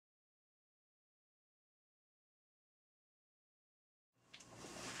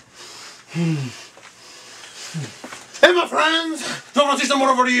Hey my friends, don't see someone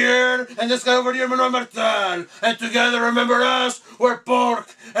over here, and this guy over here, Manuel Martelo, and together, remember us, we're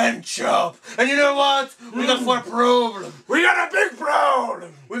pork and chop. And you know what? We got one problem. We got a big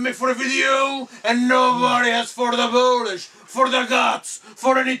problem. We make for a video, and nobody has for the bullish, for the guts,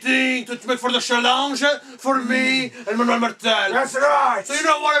 for anything to make for the challenge, for me and Manuel Martelo. That's right. So you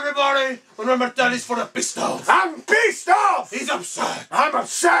know what, everybody? Manuel Martelo is for the pissed off. I'm pissed off. He's upset. I'm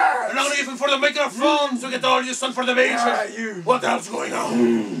upset. And I'm gonna give him for the microphone so get all you son for the beaches. Yeah, you. What else going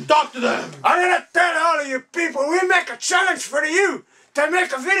on? Talk to them. I'm gonna tell all of you people, we make a challenge for you to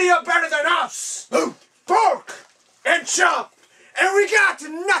make a video better than us. Who? Pork and chop. And we got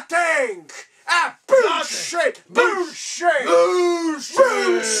nothing. Ah, bullshit! Bullshit! Bullshit!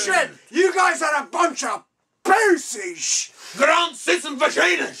 Bullshit! You guys are a bunch of pussies! Ground sits and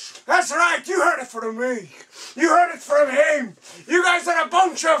vaginas! That's right, you heard it from me. You heard it from him. You guys are a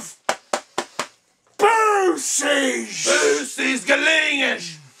bunch of pussies! Pussies,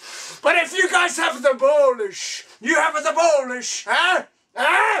 galingish! But if you guys have the bullish, you have the bullish, huh?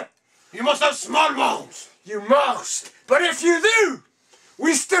 Huh? You must have small bones. You must. But if you do,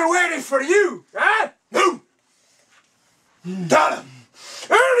 we still waiting for you, huh? Who? Tell him.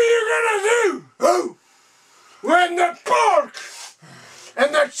 What are you gonna do? Who? When the pork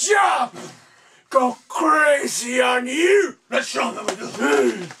and the chop go crazy on you? Let's show them what we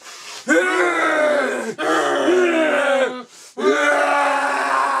do.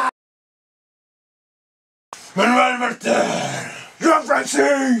 Manuel Martelo. Jean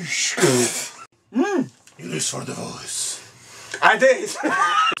Francis. You lose for the voice. I did.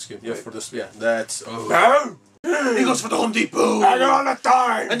 That's good. Yeah, for this. Yeah, that's. Oh. No. He goes for the Home Depot. I go all the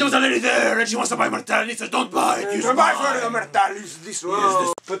time. And there was a lady there, and she wants to buy Martelo. He says, "Don't buy it. Use mine." Buy for the Martelo. Use this one. Use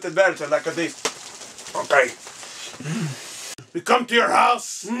this. Put it better like this. Okay. We come to your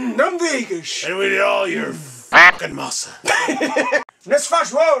house. Nem digas. And we eat all your fucking massa. Let's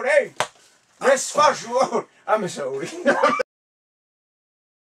fast forward, hey. Let's fast forward. I'm sorry.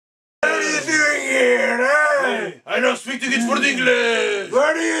 What are you doing here, huh? Hey, I don't speak to kids for the English.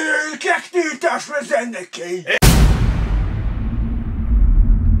 What are you doing? Kijk nu, dat is met zijn